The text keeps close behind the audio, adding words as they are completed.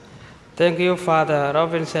Thank you, Father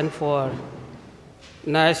Robinson, for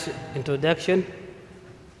nice introduction.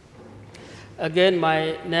 Again,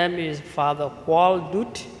 my name is Father Paul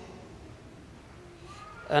Dut,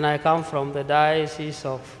 and I come from the Diocese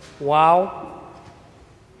of Wau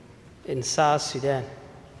in South Sudan.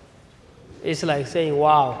 It's like saying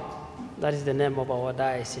wow, that is the name of our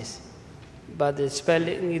diocese, but the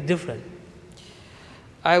spelling is different.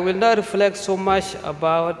 I will not reflect so much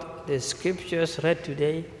about the scriptures read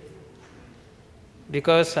today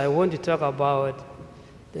because I want to talk about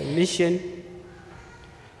the mission,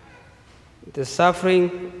 the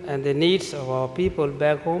suffering, and the needs of our people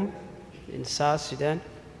back home in South Sudan.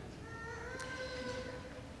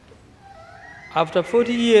 After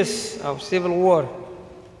 40 years of civil war,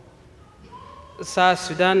 South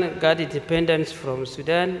Sudan got independence from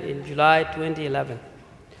Sudan in July 2011.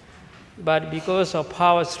 But because of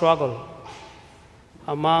power struggle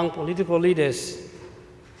among political leaders,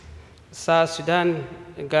 South Sudan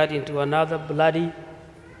got into another bloody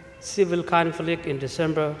civil conflict in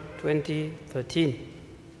December 2013.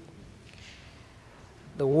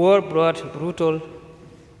 The war brought brutal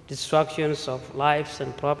destructions of lives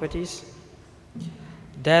and properties,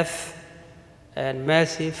 death, and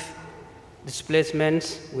massive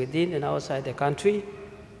displacements within and outside the country.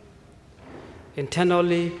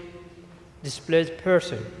 Internally displaced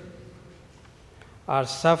persons are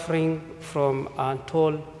suffering from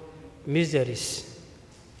untold miseries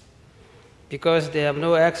because they have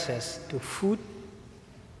no access to food,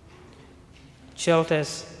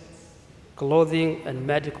 shelters, clothing, and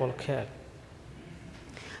medical care.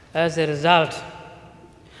 As a result,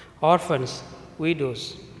 orphans,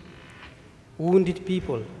 widows, wounded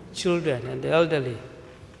people, children, and the elderly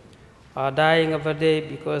are dying every day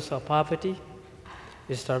because of poverty,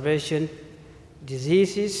 starvation,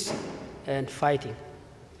 diseases, and fighting.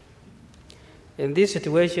 In this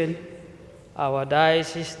situation, our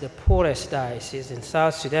diocese, the poorest diocese in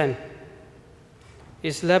South Sudan,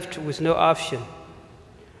 is left with no option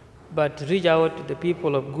but to reach out to the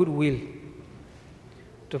people of goodwill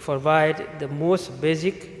to provide the most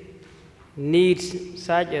basic needs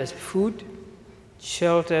such as food,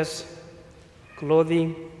 shelters,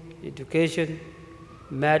 clothing, education,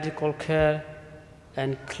 medical care,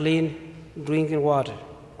 and clean drinking water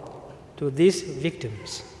to these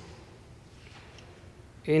victims.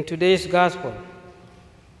 In today's gospel,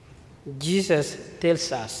 Jesus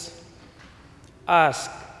tells us,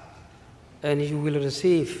 ask and you will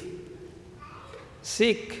receive,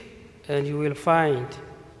 seek and you will find,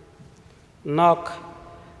 knock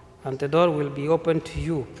and the door will be opened to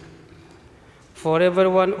you. For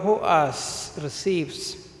everyone who asks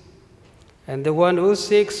receives, and the one who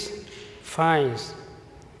seeks finds,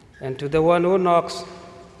 and to the one who knocks,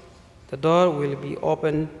 the door will be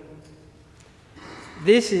opened.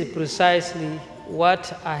 This is precisely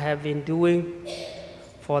what I have been doing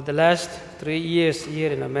for the last 3 years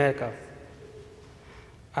here in America.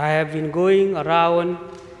 I have been going around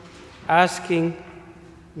asking,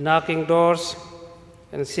 knocking doors,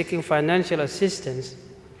 and seeking financial assistance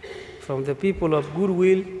from the people of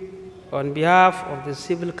goodwill on behalf of the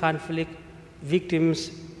civil conflict victims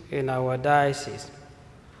in our diocese.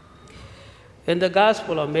 In the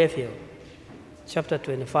Gospel of Matthew, chapter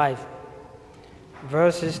 25,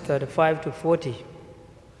 verses 35 to 40,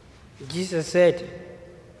 Jesus said,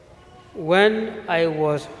 "When I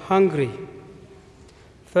was hungry,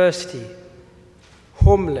 thirsty,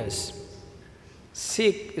 homeless,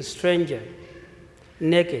 sick, a stranger,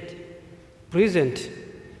 naked, present,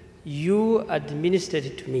 you administered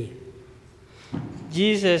it to me."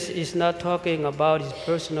 Jesus is not talking about his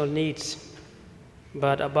personal needs,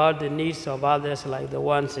 but about the needs of others like the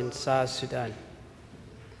ones in South Sudan.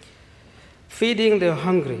 Feeding the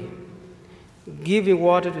hungry, giving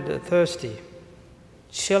water to the thirsty,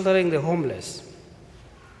 sheltering the homeless,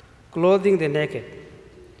 clothing the naked,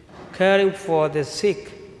 caring for the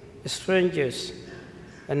sick, strangers,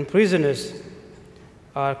 and prisoners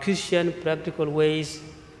are Christian practical ways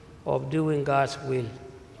of doing God's will.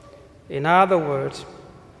 In other words,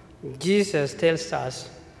 Jesus tells us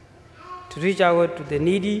to reach out to the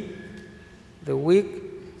needy, the weak,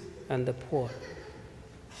 and the poor.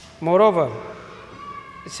 Moreover,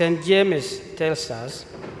 St. James tells us,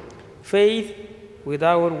 faith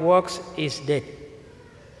without works is dead.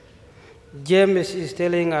 James is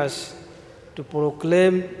telling us to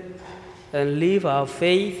proclaim and live our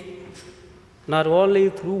faith not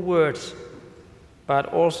only through words,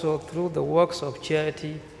 but also through the works of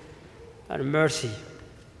charity and mercy.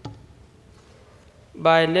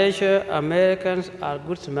 By nature, Americans are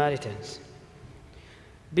good Samaritans.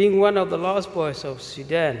 Being one of the lost boys of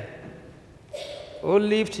Sudan, who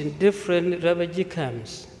lived in different refugee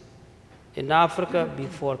camps in Africa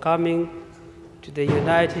before coming to the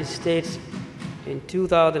United States in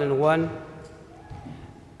 2001,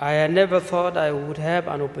 I had never thought I would have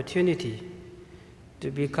an opportunity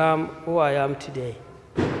to become who I am today.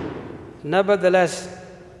 Nevertheless,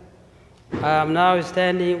 I am now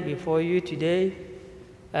standing before you today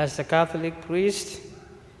as a Catholic priest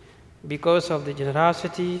because of the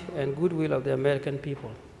generosity and goodwill of the American people.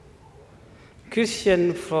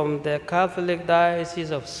 Christians from the Catholic Diocese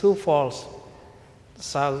of Sioux Falls,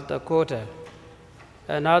 South Dakota,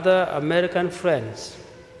 and other American friends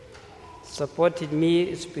supported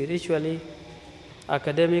me spiritually,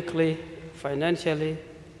 academically, financially,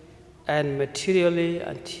 and materially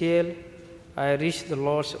until I reached the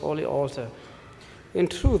Lord's holy altar. In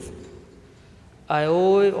truth, I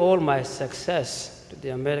owe all my success to the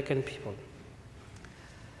American people.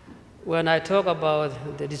 When I talk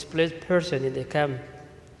about the displaced person in the camp,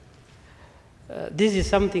 this is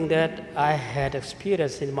something that I had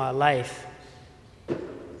experienced in my life,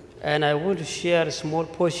 and I want to share a small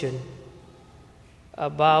portion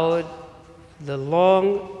about the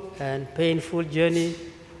long and painful journey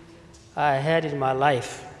I had in my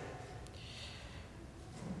life.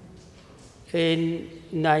 In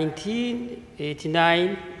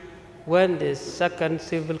 1989, when the second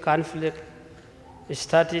civil conflict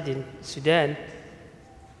started in Sudan,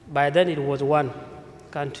 by then it was one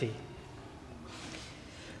country.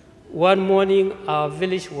 One morning, our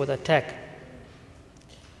village was attacked,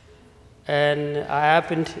 and I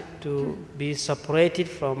happened to be separated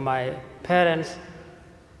from my parents,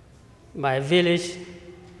 my village,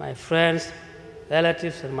 my friends,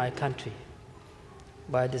 relatives, and my country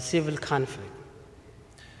by the civil conflict.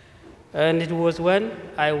 And it was when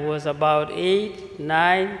I was about 8,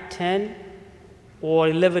 9, 10, or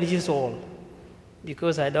 11 years old,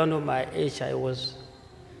 because I don't know my age. I was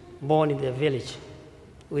born in the village.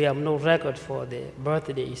 We have no record for the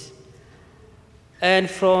birthdays. And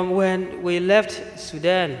from when we left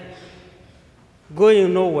Sudan,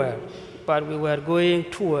 going nowhere, but we were going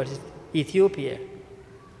towards Ethiopia.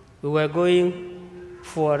 We were going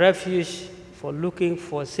for refuge, for looking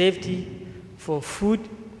for safety, for food.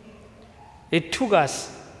 It took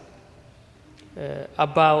us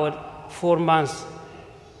about 4 months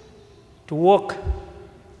to walk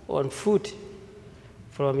on foot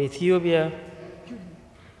from Ethiopia,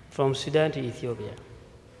 from Sudan to Ethiopia.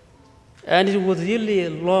 And it was really a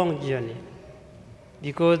long journey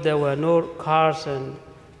because there were no cars and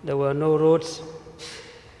there were no roads.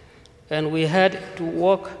 And we had to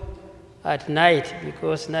walk at night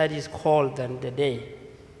because night is cold than the day.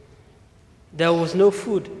 There was no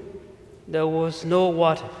food. There was no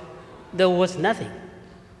water. There was nothing.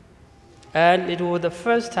 And it was the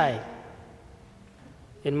first time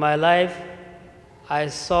in my life I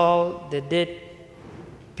saw the dead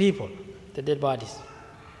people, the dead bodies.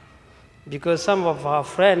 Because some of our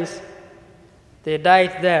friends, they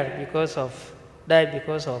died there because of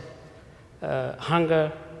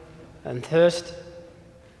hunger and thirst.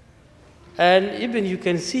 And even you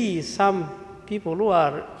can see some people who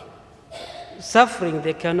are suffering,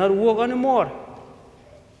 they cannot walk anymore.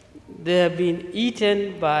 They have been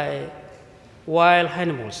eaten by wild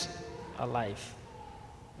animals alive.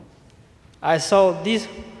 I saw these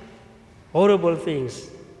horrible things,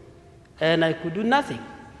 and I could do nothing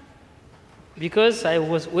because I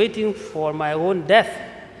was waiting for my own death.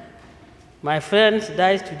 My friends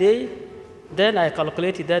died today, then I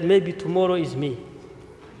calculated that maybe tomorrow is me.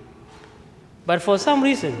 But for some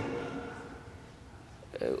reason,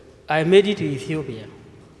 I made it to Ethiopia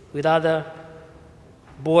with other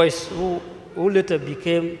boys who later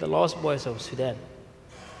became the Lost Boys of Sudan.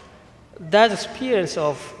 That experience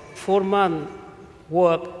of 4-month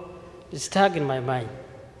work is stuck in my mind.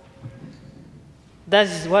 That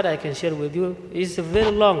is what I can share with you. It's a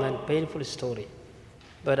very long and painful story,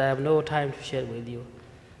 but I have no time to share with you.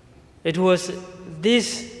 It was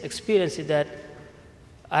this experience that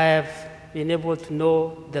I have been able to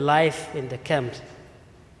know the life in the camps,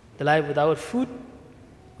 the life without food,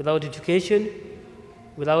 without education,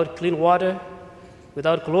 without clean water,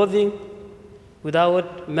 without clothing,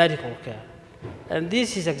 without medical care. And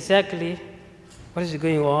this is exactly what is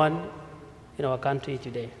going on in our country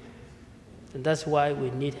today. And that's why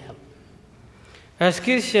we need help. As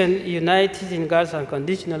Christians united in God's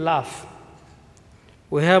unconditional love,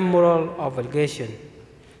 we have moral obligation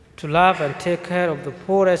to love and take care of the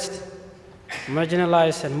poorest,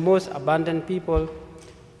 marginalized, and most abandoned people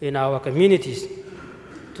in our communities.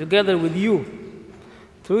 Together with you,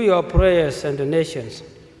 through your prayers and donations,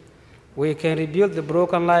 we can rebuild the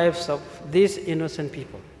broken lives of these innocent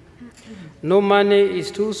people. No money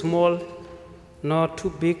is too small nor too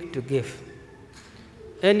big to give.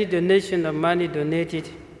 Any donation of money donated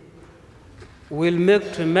will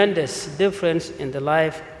make tremendous difference in the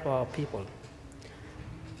life of our people.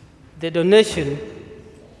 The donation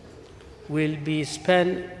will be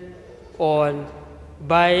spent on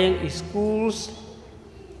buying schools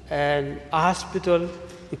and hospital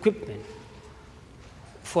equipment,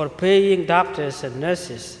 for paying doctors and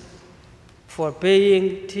nurses, for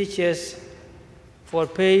paying teachers, for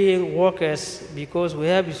paying workers, because we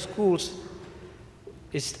have schools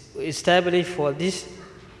established for this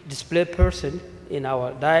displaced person in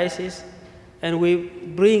our diocese, and we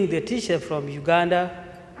bring the teachers from Uganda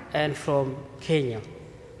and from Kenya,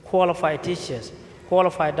 qualified teachers,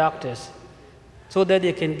 qualified doctors, so that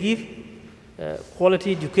they can give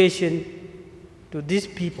quality education to these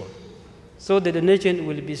people. So the donation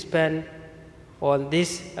will be spent on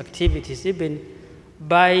these activities, even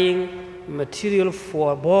buying material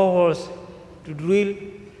for boreholes to drill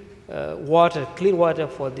water, clean water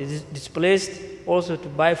for the displaced, also to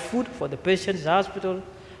buy food for the patients in the hospital,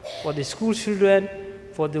 for the school children,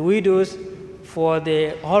 for the widows, for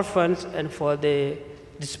the orphans, and for the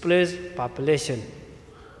displaced population.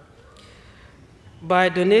 By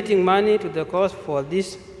donating money to the cause for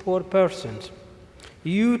these poor persons,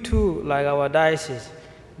 you too, like our diocese,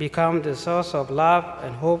 become the source of love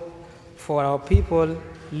and hope for our people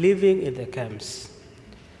living in the camps.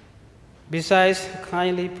 Besides,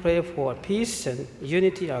 kindly pray for peace and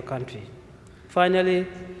unity in our country. Finally,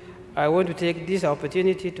 I want to take this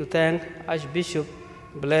opportunity to thank Archbishop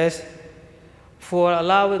Bless for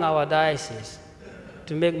allowing our diocese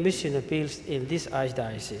to make mission appeals in this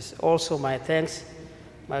archdiocese. Also, my thanks,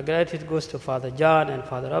 my gratitude goes to Father John and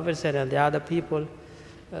Father Robinson and the other people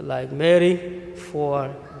like Mary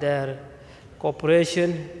for their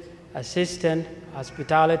cooperation, assistance,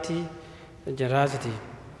 hospitality, and generosity.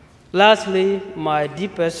 Lastly, my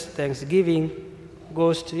deepest thanksgiving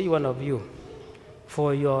goes to each one of you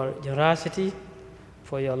for your generosity,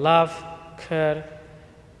 for your love, care,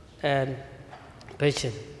 and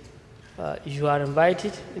patience. You are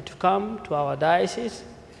invited to come to our diocese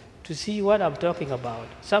to see what I'm talking about.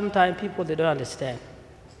 Sometimes people, they don't understand.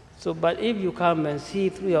 But if you come and see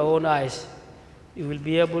through your own eyes, you will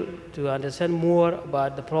be able to understand more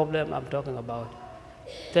about the problem I'm talking about.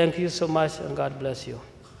 Thank you so much, and God bless you.